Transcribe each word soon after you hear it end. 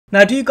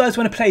Now, do you guys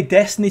want to play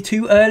Destiny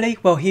 2 early?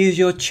 Well, here's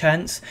your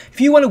chance.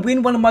 If you want to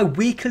win one of my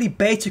weekly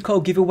beta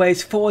code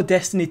giveaways for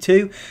Destiny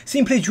 2,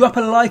 simply drop a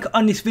like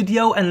on this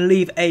video and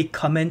leave a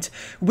comment.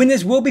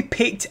 Winners will be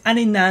picked and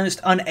announced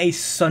on a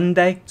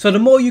Sunday. So the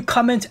more you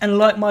comment and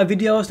like my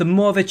videos, the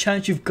more of a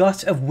chance you've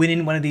got of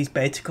winning one of these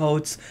beta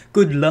codes.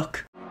 Good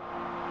luck.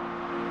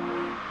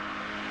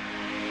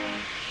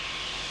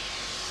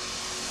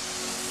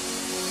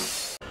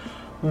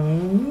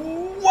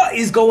 What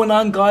is going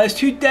on, guys?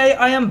 Today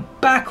I am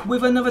back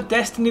with another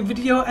Destiny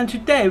video, and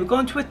today we're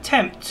going to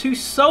attempt to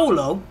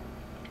solo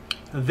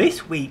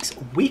this week's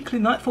weekly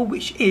Nightfall,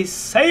 which is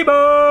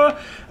Saber.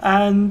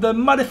 And the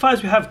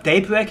modifiers, we have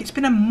Daybreak. It's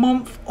been a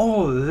month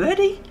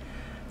already.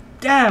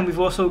 Damn, we've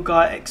also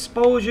got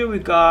Exposure,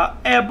 we've got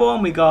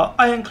Airborne, we've got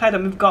Ironclad,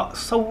 and we've got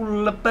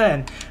Solar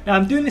Burn. Now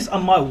I'm doing this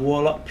on my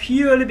Warlock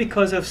purely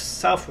because of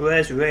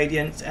self-res,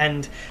 Radiance,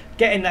 and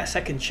getting that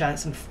second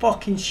chance and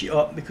fucking shit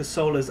up because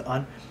Solar's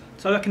on.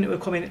 So I reckon it will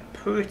come in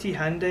pretty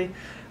handy.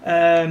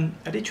 I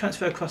did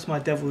transfer across my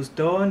Devil's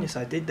Dawn. Yes,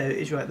 I did. There it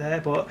is right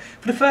there. But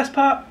for the first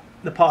part,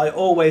 the part I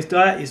always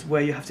die is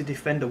where you have to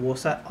defend a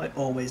warsat. I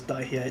always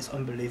die here. It's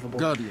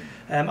unbelievable.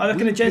 I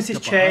reckon a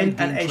Genesis chain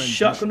and a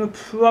shotgun will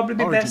probably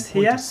be best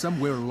here.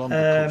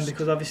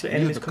 Because obviously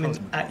enemies coming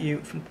at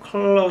you from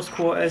close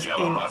quarters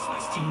in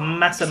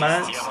mass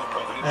amounts.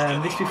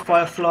 This with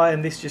Firefly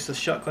and this just a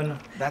shotgun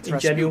in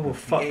general will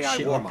fuck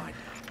shit up.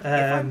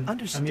 I'm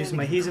using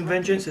my Heathen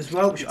Vengeance as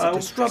well, which I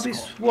will probably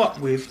swap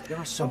with,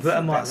 but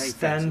I might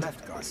stand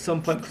at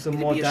some point because of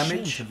more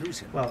damage.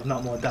 Well,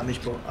 not more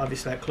damage, but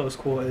obviously at close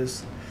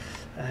quarters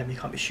you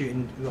can't be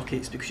shooting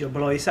rockets because you'll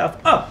blow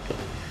yourself up.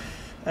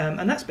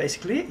 And that's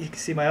basically it. You can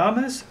see my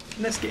armors.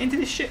 Let's get into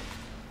this shit.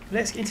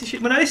 Let's get into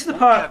shit. Well, now this is the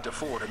part,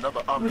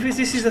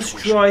 this is a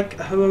strike,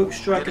 a heroic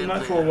strike in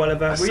Nightfall or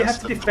whatever, where you have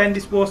to defend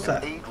this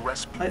warsat.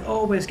 I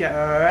always get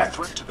wrecked.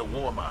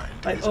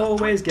 I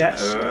always get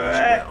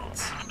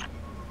wrecked.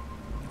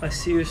 I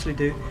seriously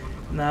do.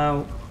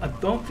 Now, I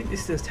don't think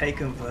this is a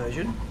taken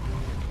version.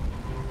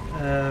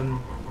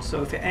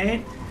 So if it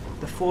ain't,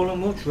 the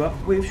Fallen will drop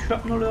with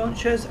shrapnel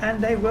launchers and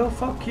they will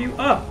fuck you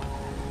up.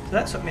 So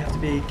that's something you have to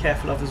be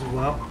careful of as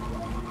well.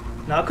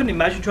 Now, I couldn't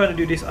imagine trying to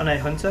do this on a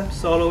Hunter,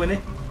 soloing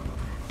it.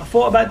 I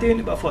thought about doing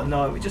it, but I thought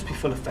no, it would just be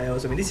full of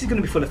fails. I mean, this is going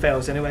to be full of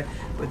fails anyway.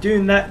 But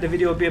doing that, the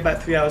video will be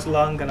about 3 hours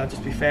long, and I'll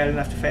just be failing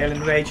after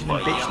failing, raging and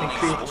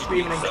bitching and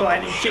screaming and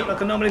crying and shit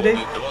like I normally do.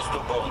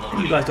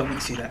 And you guys don't want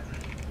to see that.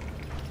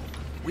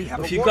 But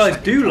if you guys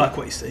do like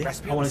what you see, I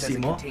want to see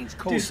more.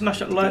 Do smash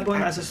that like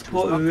button as a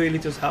support. It really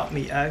does help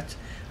me out.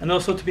 And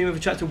also to be with a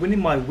chance of winning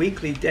my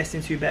weekly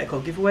Destiny 2 beta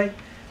code giveaway,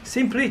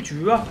 simply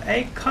drop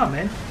a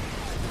comment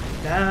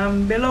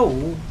down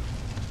below.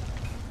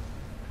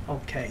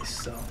 Okay,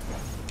 so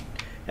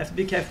you have to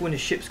be careful when the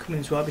ships come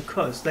in as well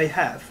because they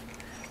have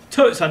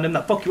turrets on them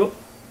that fuck you up.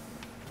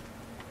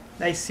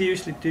 They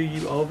seriously do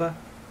you over.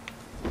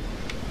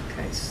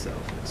 Okay, so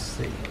let's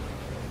see.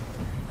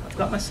 I've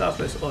got my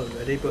selfless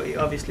already, but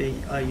obviously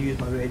I use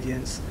my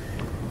Radiance.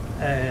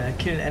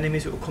 Killing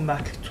enemies that will come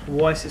back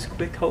twice as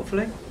quick,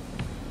 hopefully,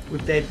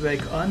 with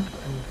Daybreak on.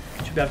 And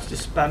should be able to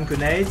just spam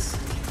grenades.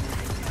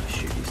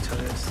 Shoot these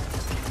turrets.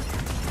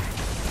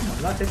 Oh,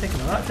 like they're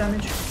taking a lot of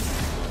damage. I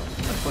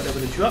thought they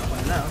would have dropped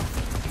by now.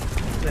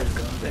 There we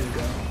go, there we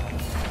go.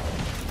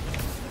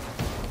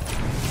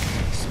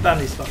 Spam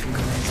these fucking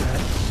grenades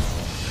out.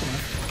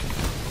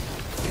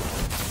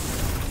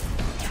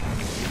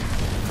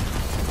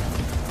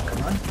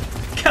 Come on.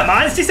 Come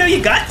on, is this all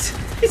you got?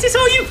 Is this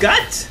all you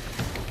got?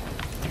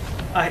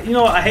 You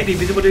know what, I hate the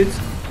invisible dudes.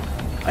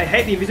 I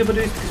hate the invisible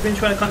dudes because when you're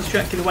trying to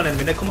concentrate on killing one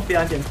enemy, they come up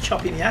behind you and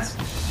chop you in the ass.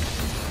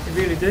 They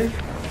really do.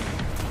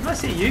 I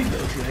see you,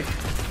 little Drake.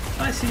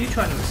 I see you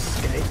trying to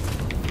escape.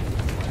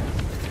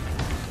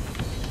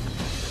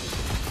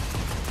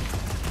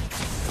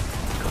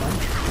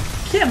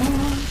 Come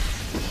on!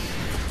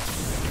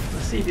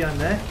 I see you behind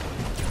there.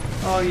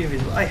 Oh, you're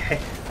invisible. I hate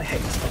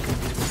these fucking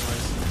invisible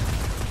guys.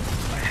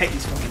 I hate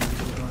these fucking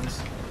invisible guys.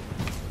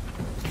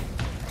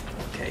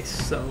 Okay,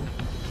 so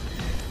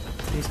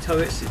these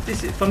turrets.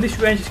 From this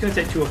range, it's going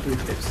to take 2 or 3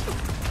 clips.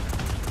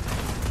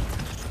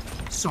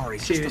 Sorry,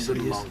 seriously, just a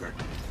little longer.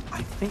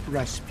 I think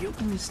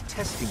Rasputin is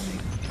testing me.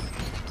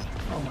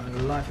 Oh my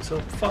life, it's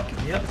all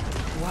fucking me up.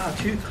 Wow,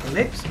 2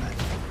 clips, man.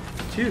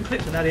 2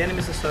 clips, and now the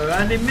enemies are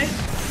surrounding me.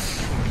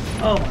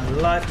 Oh my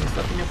life, he's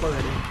fucking me up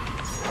already.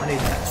 I need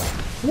that.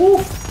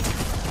 Woo!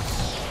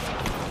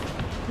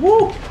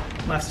 Woo!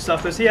 Might have to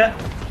self-res here.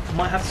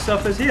 Might have to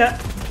self-res here.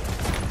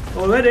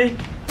 Already.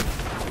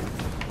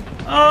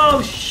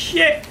 Oh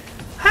shit!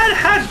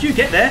 How did you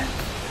get there?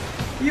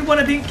 You one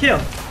I didn't kill.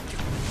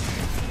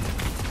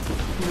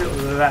 You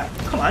little rat.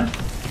 Come on.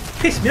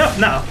 Piss me off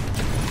now.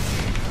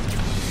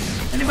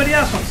 Anybody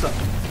else want some?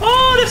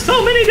 Oh, there's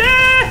so many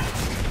there!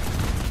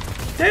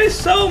 There's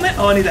so many.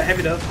 Oh, I need that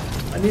heavy though.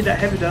 I need that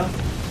heavy though.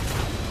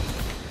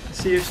 I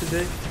seriously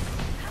do.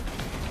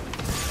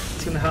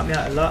 It's going to help me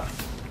out a lot.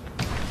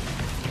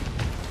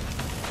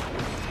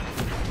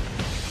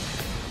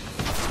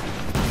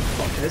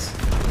 Fuck this.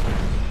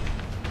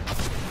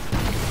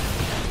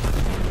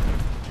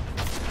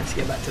 to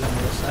get back to the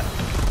middle set.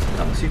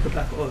 Got my super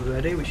back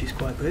already, which is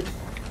quite good.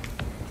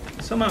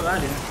 Someone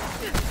around here.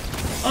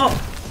 Oh!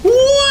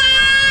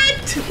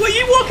 What? What are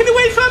you walking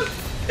away from?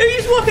 Who are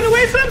you walking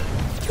away from?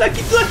 Like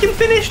I'm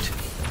finished?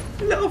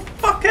 Little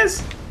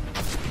fuckers.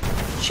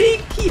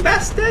 Cheeky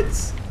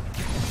bastards.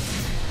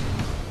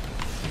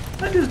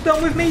 That just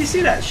done with me. You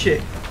see that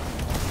shit?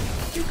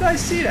 You guys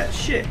see that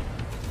shit?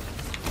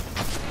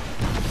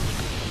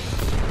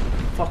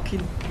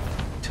 Fucking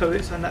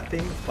turrets on that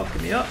thing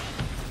fucking me up.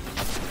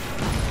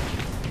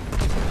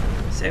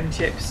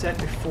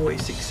 78% with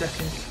 46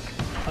 seconds.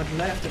 I'd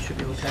left. I should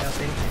be okay, I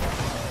think.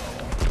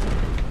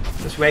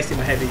 Just wasting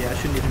my heavy. I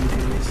shouldn't even be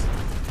doing this.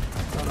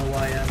 Don't know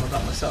why I am. I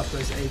got myself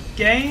raised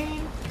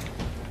again.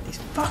 These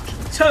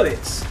fucking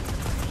turrets.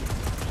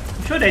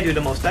 I'm sure they do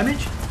the most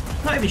damage.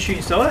 Not even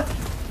shooting solar.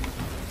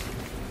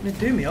 They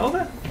do me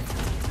over.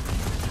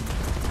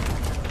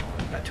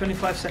 About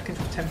 25 seconds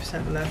with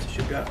 10% left. It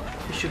should be.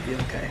 It should be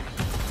okay.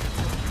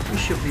 We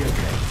should be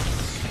okay.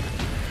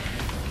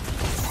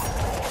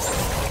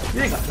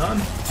 You ain't got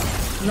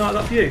nothing. No, I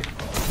love you.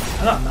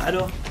 I'm not mad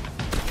though.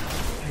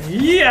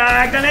 Yeah,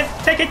 I'm gonna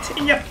take it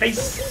in your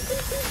face.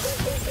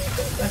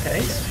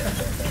 Okay.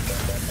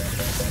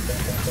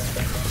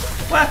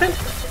 What happened?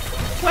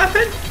 What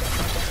happened?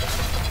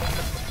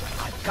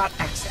 I've got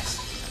access.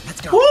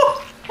 Let's go. Woo!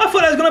 I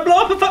thought I was gonna blow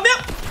up and fuck me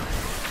up.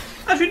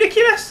 That's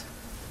ridiculous.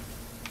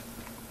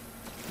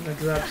 I'm gonna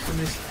grab some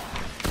of this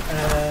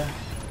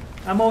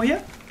ammo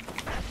here.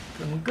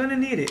 I'm gonna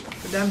need it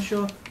for damn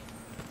sure.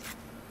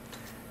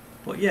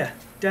 But yeah,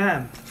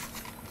 damn.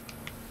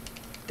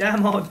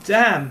 Damn, oh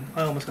damn!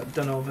 I almost got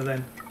done over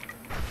then.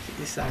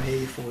 This time here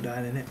you fall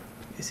down, innit?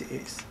 Yes it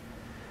is.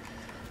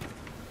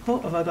 Oh,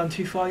 have I gone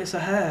too far? Yes I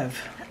have.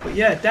 But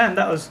yeah, damn,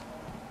 that was...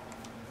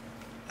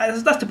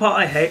 That's the part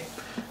I hate.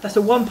 That's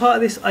the one part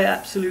of this I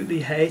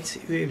absolutely hate.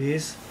 It really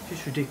is.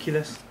 Just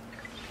ridiculous.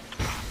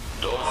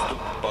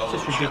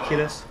 Just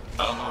ridiculous.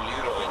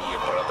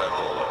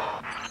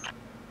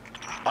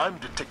 I'm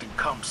detecting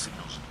comm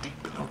signals deep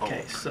in the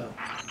Okay, vault. so...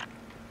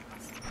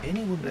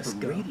 Anyone with Let's a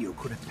go. radio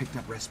could have picked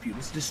up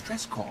Rasputin's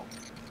distress call.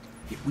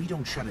 If we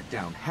don't shut it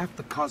down, half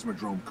the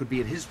Cosmodrome could be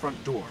at his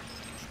front door.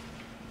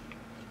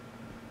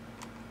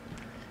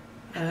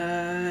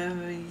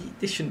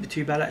 This shouldn't be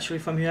too bad actually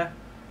from here.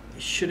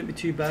 It shouldn't be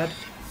too bad.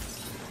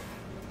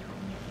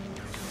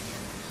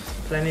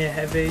 Plenty of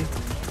heavy.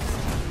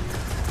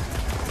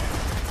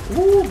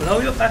 Ooh, blow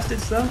your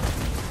bastards though.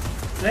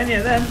 Plenty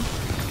of them.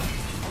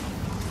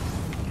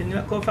 Can you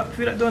not go back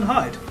through that door and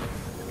hide?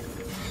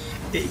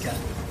 Yeah, you can.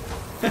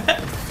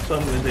 That's what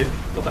I'm going to do.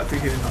 Go back through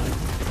here and hide.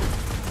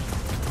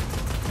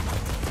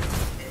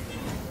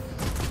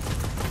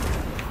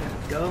 There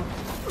we go.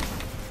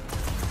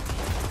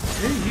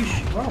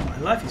 Ooh, wow, my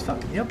life is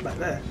fucking me up back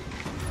there.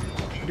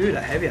 I'll do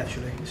that heavy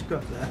actually. Let's go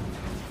up there.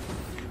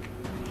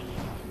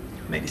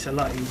 Make this a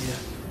lot easier.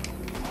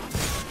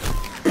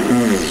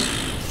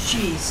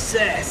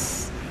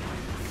 Jesus!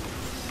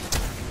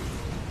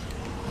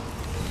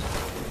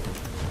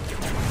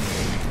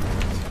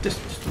 Just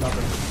love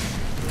it.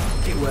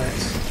 It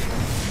works.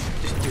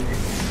 Just do it.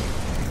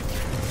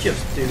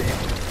 Just do it.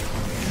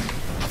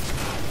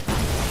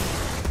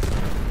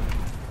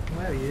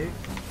 Where are you? You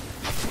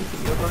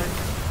think you're going?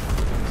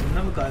 There's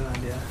another guy around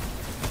here.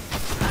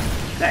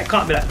 That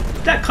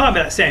can't be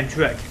that same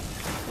drug.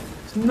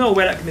 There's no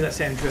way that can be that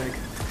same drug.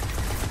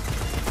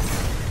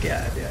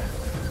 Get out of here.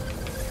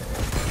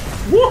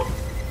 Woo!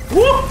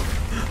 Woo!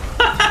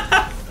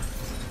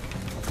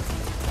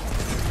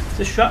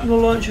 The shrapnel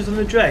launchers on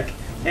the drag.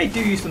 They do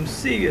you some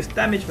serious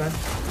damage, man.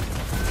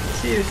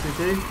 Seriously,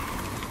 dude.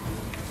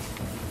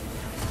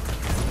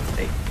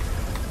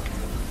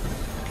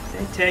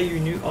 They tear you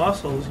new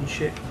arseholes and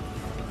shit.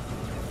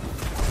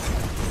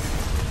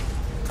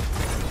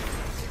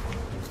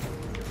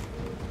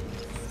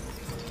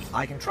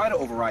 I can try to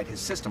override his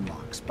system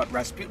locks, but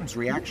Rasputin's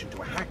reaction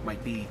to a hack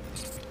might be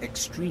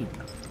extreme.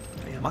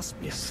 Yeah, Must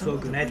be yeah, some throw a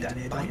other grenade way down to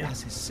here, don't you?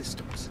 bypass his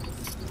systems.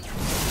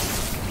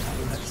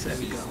 There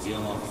we go.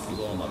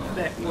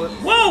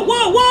 Whoa,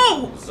 whoa,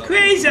 whoa!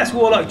 Crazy ass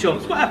warlock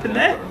jumps. What happened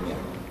there?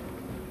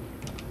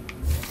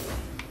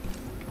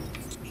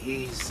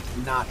 He's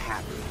not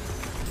happy.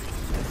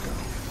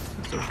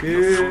 So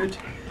good.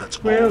 That's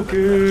all Well, that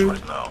good.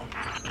 matters right now.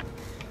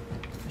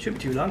 It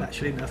shouldn't be too long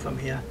actually now from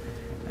here.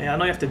 Yeah, I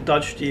know you have to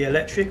dodge the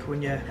electric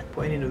when you're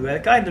putting in the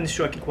relic. I haven't done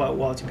strike in quite a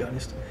while to be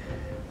honest.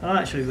 I don't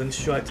actually run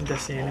strikes in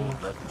Destiny anymore,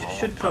 which I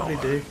should probably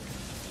do.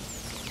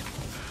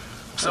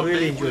 I really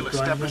Someday enjoy we'll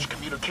grinding. establish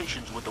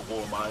communications with the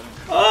war mind.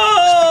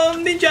 Oh,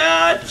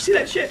 ninja! Did you see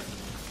that shit?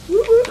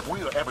 Woo -woo. If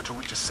we are ever to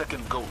reach a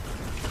second goal,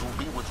 it will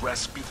be with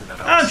Rasputin at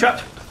our I'm side.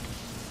 trapped.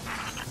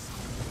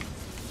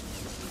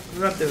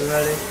 Grab the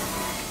relic.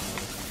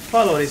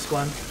 Follow this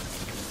one.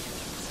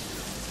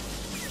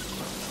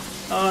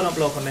 Oh, don't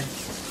blow up on me.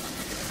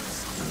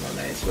 I'm on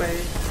this way.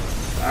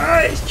 Ah,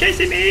 it's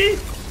chasing me!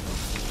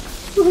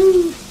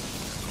 Woohoo!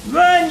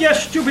 Run, you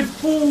stupid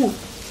fool!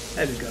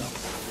 There we go.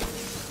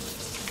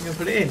 I'm gonna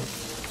put it in.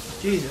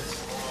 Jesus.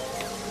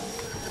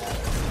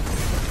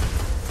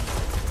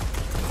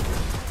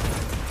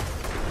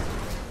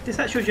 This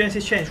actual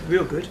Genesis changed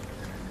real good.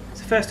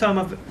 It's the first time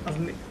I've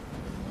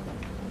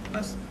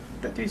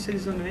that dude said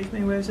he's underneath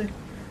me. Where is he?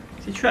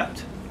 Is he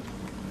trapped?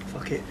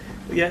 Fuck it.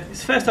 But yeah, it's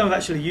the first time I've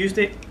actually used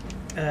it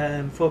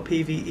for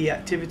PvE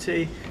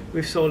activity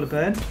with solar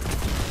burn.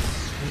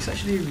 And it's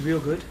actually real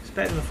good. It's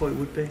better than I thought it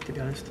would be, to be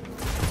honest.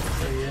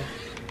 So yeah,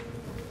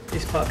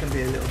 this part can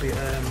be a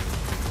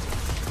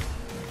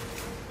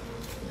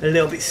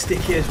little bit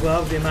sticky as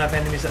well with the amount of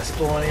enemies that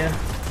spawn here.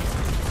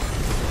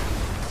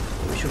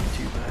 But it shouldn't be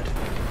too bad.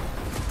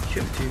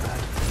 Shouldn't be too bad.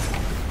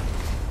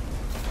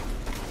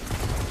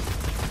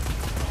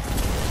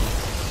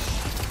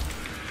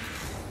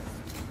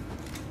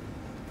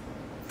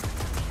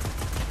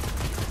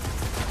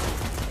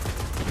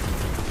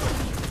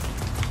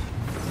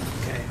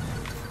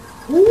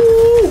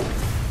 Woo!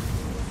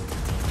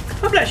 I'll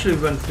probably actually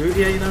run through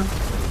here, you know.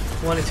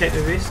 I want to take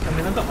the risk. I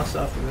mean, I've got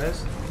myself a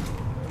res.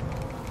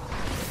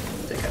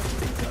 Take out this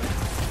big guy.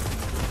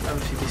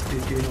 Obviously, this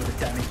dude doing all the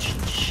damage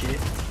and shit.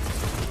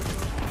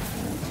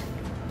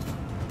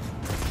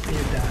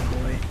 You're down,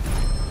 boy.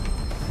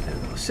 There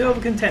we go.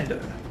 Silver contender.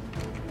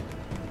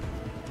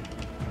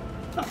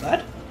 Not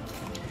bad.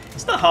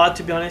 It's not hard,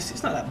 to be honest.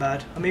 It's not that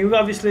bad. I mean,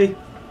 obviously,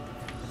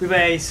 with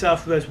a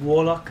self-res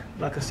warlock,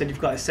 like I said, you've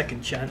got a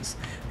second chance.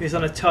 If it's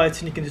on a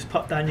Titan, you can just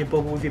pop down your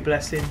bubble with your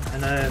blessing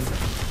and,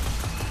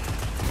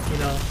 you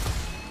know,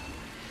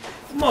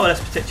 more or less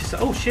protect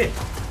yourself. Oh shit!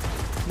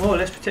 More or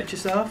less protect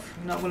yourself.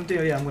 You know what I'm going to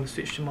do? Yeah, I'm going to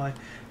switch to my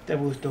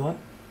Devil's Dawn.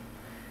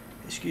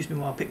 Excuse me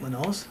while I pick my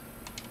nose.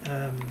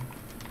 I'm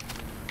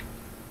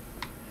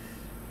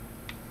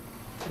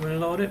going to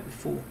load it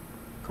before.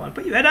 Come on,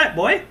 put your head out,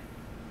 boy!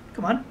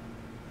 Come on.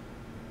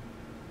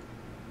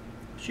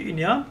 Shoot you in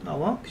the arm? No, I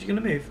won't, because you're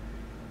going to move.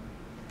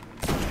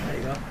 There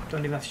you go.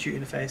 Don't even have to shoot you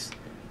in the face.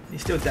 You're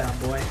still down,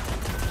 boy.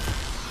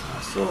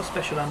 I saw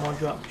special ammo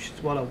drop, which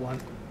is what I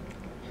want.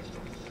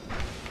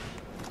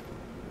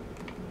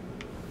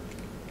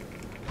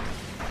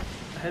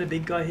 I had a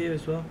big guy here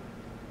as well.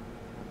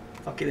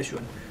 Fuck it, let's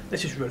run.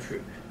 Let's just run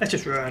through. Let's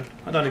just run.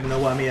 I don't even know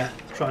why I'm here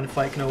trying to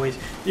fight.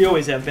 You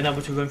always have been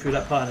able to run through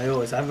that part, and I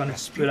always have run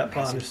through that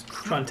part. I'm just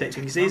trying to take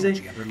things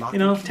easy. You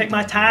know, take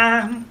my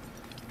time.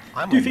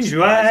 Do things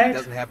right. He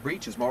doesn't have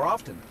breaches more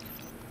often.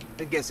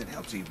 I guess it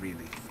helps he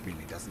really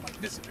doesn't like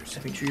visitors.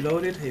 Everything's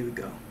reloaded. Here we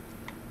go.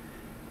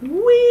 Whee!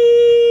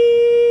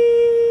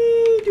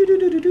 Do do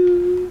do do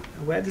do.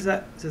 Where does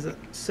that? Does it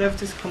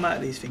services come out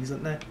of these things,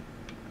 don't they?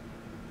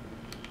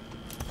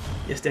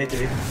 Yes, they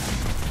do.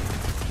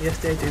 Yes,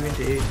 they do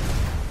indeed.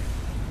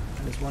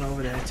 And there's one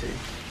over there too.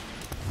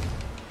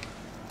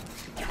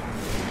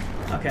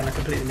 Okay, and I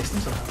completely missed him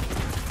somehow.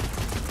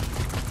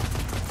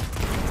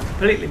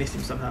 Completely missed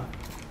him somehow.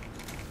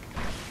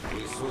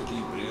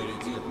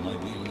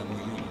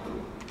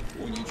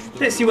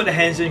 Let's see what the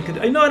hands can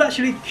do. You know, I'd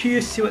actually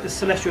curious to see what the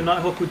Celestial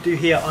Nighthawk would do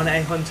here on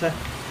a Hunter.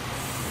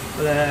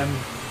 But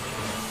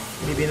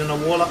me being on a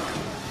Warlock,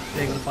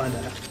 they're gonna find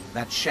out.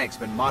 That shank's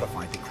been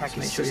modified to crack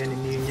his system. Make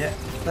sure you're immune yet.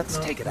 Let's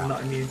take it out. I'm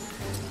not immune.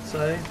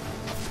 So.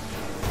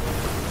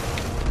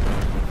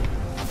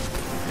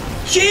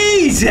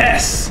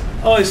 Jesus!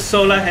 Oh, it's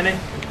solo, Henny.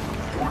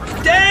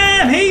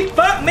 Damn, he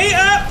fucked me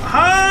up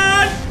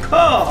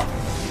hardcore!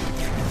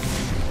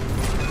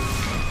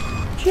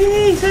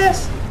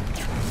 Jesus! I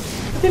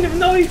didn't even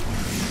know he... Okay,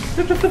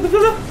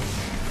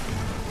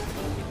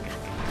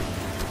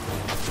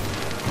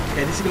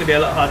 this is going to be a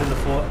lot harder than I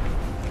thought.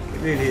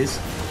 It really is.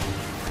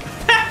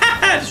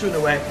 Just run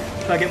away.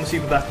 Try to get my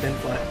super back then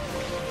fight.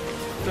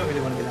 Don't really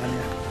want to be down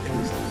here.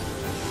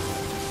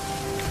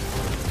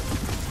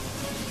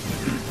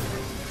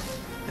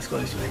 Let's go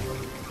this way.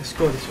 Let's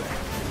go this way.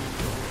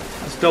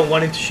 I just don't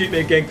want him to shoot me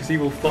again because he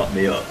will fuck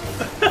me up.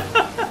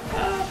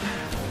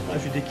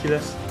 That's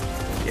ridiculous.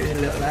 Get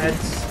in, little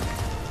lads.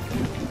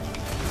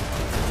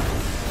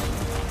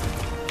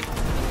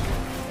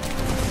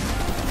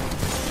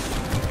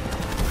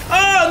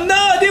 Oh no!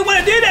 I didn't want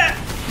to do that!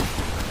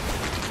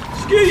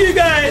 Screw you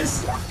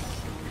guys!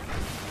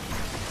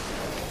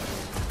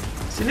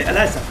 See, little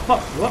lads that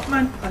fuck you up,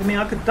 man. I mean,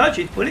 I could dodge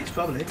his bullets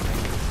probably.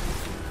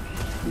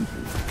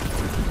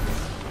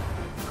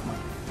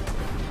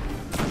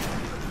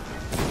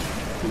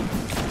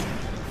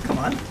 Come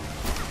on.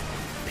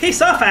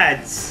 Piss off,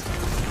 ads!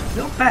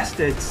 Little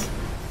bastards.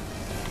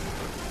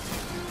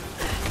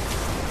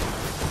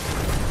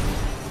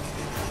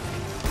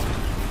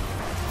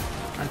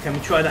 And can we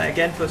try that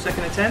again for a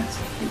second attempt?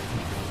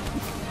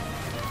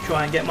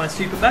 Try and get my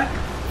super back.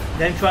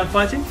 Then try and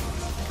fight him.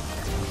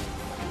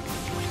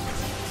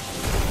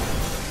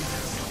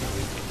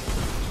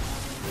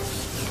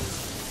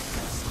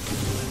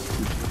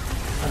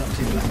 I don't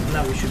see that.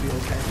 Now we should be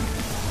okay.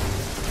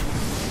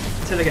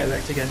 Until I get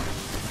wrecked again.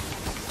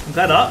 I'm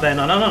glad up then.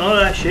 I don't know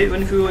that shit.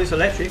 Running through all this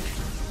electric.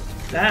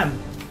 Damn.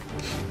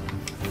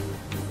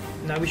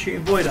 Now we're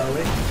shooting void, are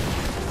we?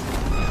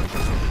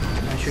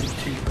 That shouldn't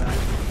be too bad.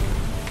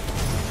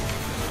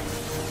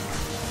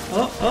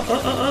 Oh.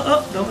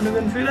 Don't want to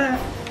run through there.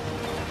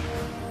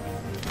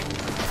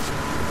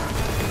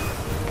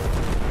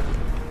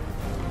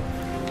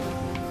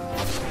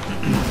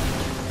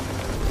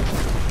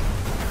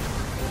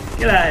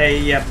 Get out of here,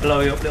 you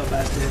blow you up little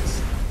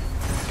bastards.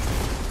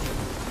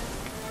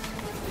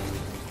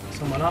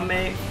 Someone on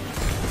me.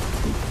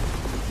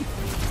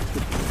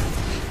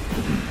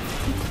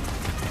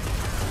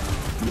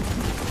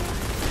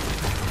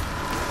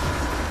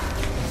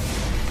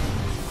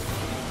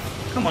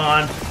 Come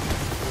on.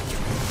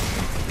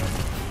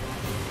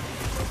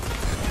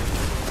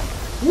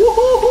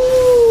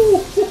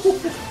 Woohoo!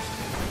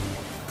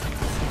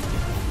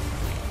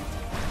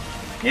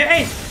 Yeah,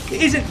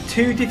 it isn't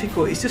too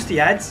difficult. It's just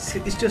the ads.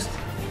 It's just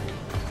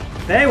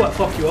they what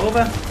fuck you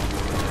over.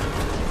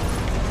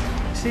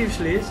 It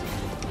seriously is.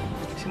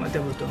 See what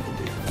Devil's done to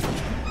do.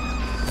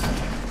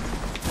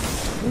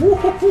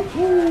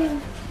 Woohoo!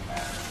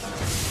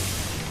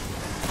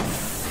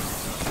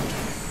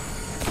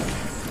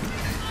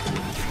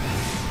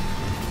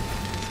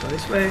 Let's go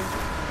this way.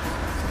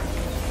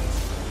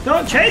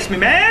 Don't chase me,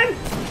 man!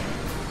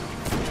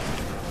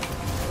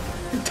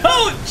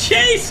 Don't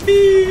chase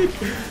me!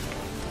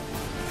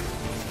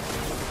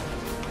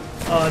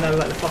 Oh no,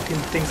 like the fucking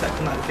things that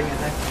come out of the thing,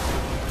 aren't they?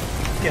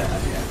 Get out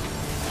of here.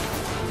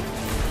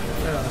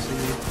 Where else are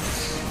you?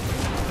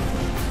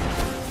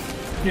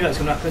 Knew that was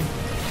gonna happen.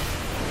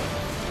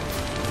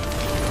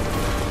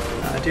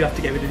 I do have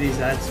to get rid of these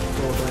ads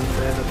before going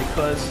further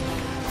because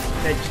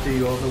they just do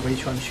you over when you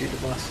try and shoot the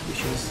boss,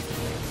 which is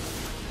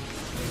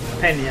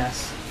a pain in the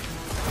ass.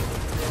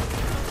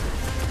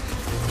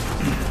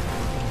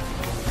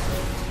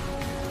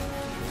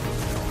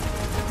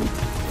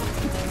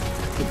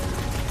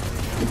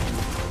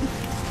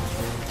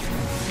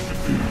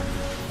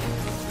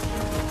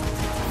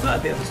 A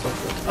bit of a stop.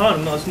 Oh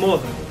no, it's more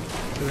than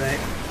right.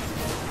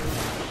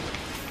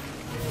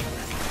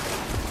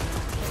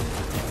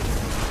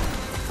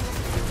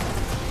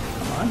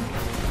 Come on.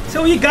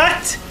 So you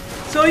got?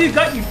 So you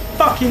got, you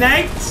fucking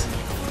eggs?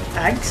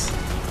 Eggs?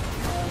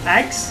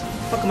 Eggs?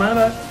 Fuck am I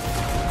about?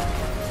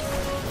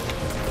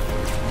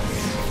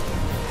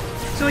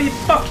 So you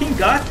fucking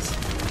got?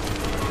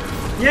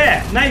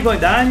 Yeah, now you're going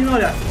down, you know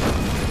that.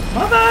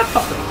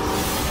 Motherfucker!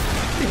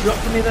 They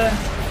dropped me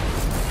there.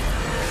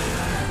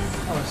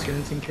 Oh,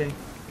 skeleton key.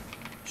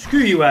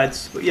 Screw you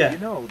ads, but yeah. You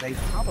know, they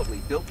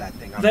probably built that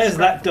thing on there's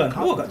that done.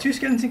 Oh, got 2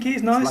 skeleton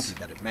keys, nice. Lucky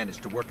that it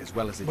managed to work as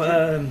well as it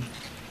did.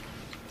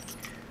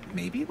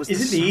 Maybe it was.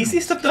 Is it the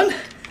easiest I've done?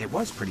 It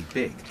was pretty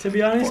big. To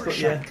be honest, but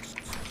yeah.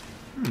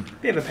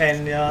 Bit of a pain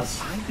in the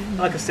ass.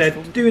 Like I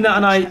said, doing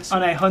that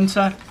on a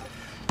hunter.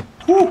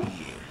 Whew,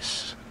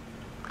 Yes.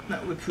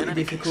 that would be pretty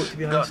difficult to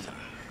be honest.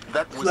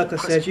 That was Like I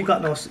said, you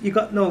got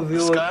no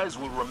real, skies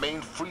will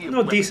remain free of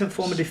no decent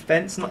form of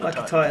defense, not like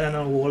a Titan and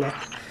a Warlock.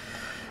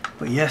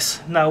 But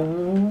yes, now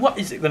what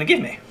is it going to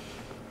give me?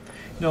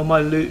 You know, my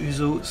loot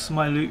results,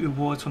 my loot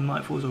rewards from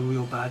Nightfalls are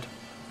real bad.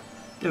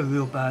 They're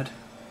real bad.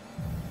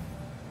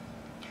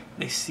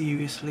 They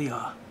seriously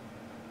are.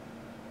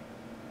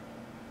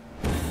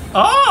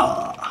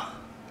 Ah!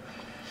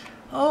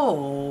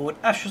 Oh,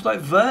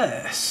 Astrolite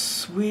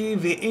verse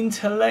with the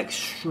intellect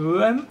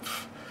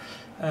strength.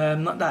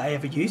 Not that I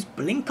ever used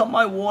Blink on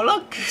my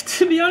Warlock,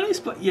 to be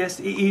honest, but yes,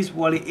 it is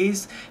what it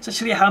is. It's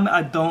actually a helmet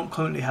I don't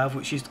currently have,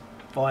 which is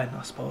fine,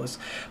 I suppose.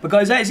 But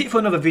guys, that is it for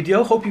another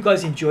video. Hope you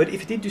guys enjoyed.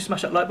 If you did, do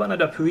smash that like button.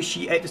 I'd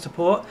appreciate the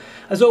support.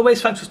 As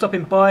always, thanks for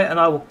stopping by, and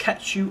I will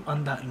catch you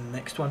on that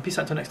next one. Peace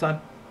out until next time.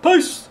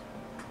 Peace!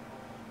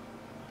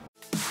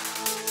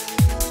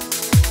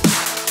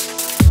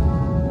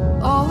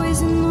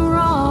 Always in the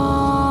wrong,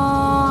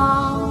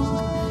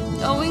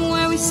 knowing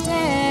where we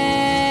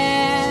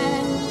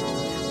stand,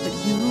 but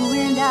you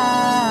and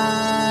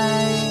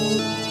I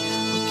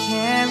will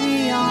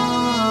carry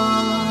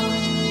on.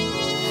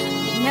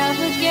 We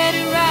never get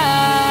it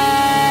right.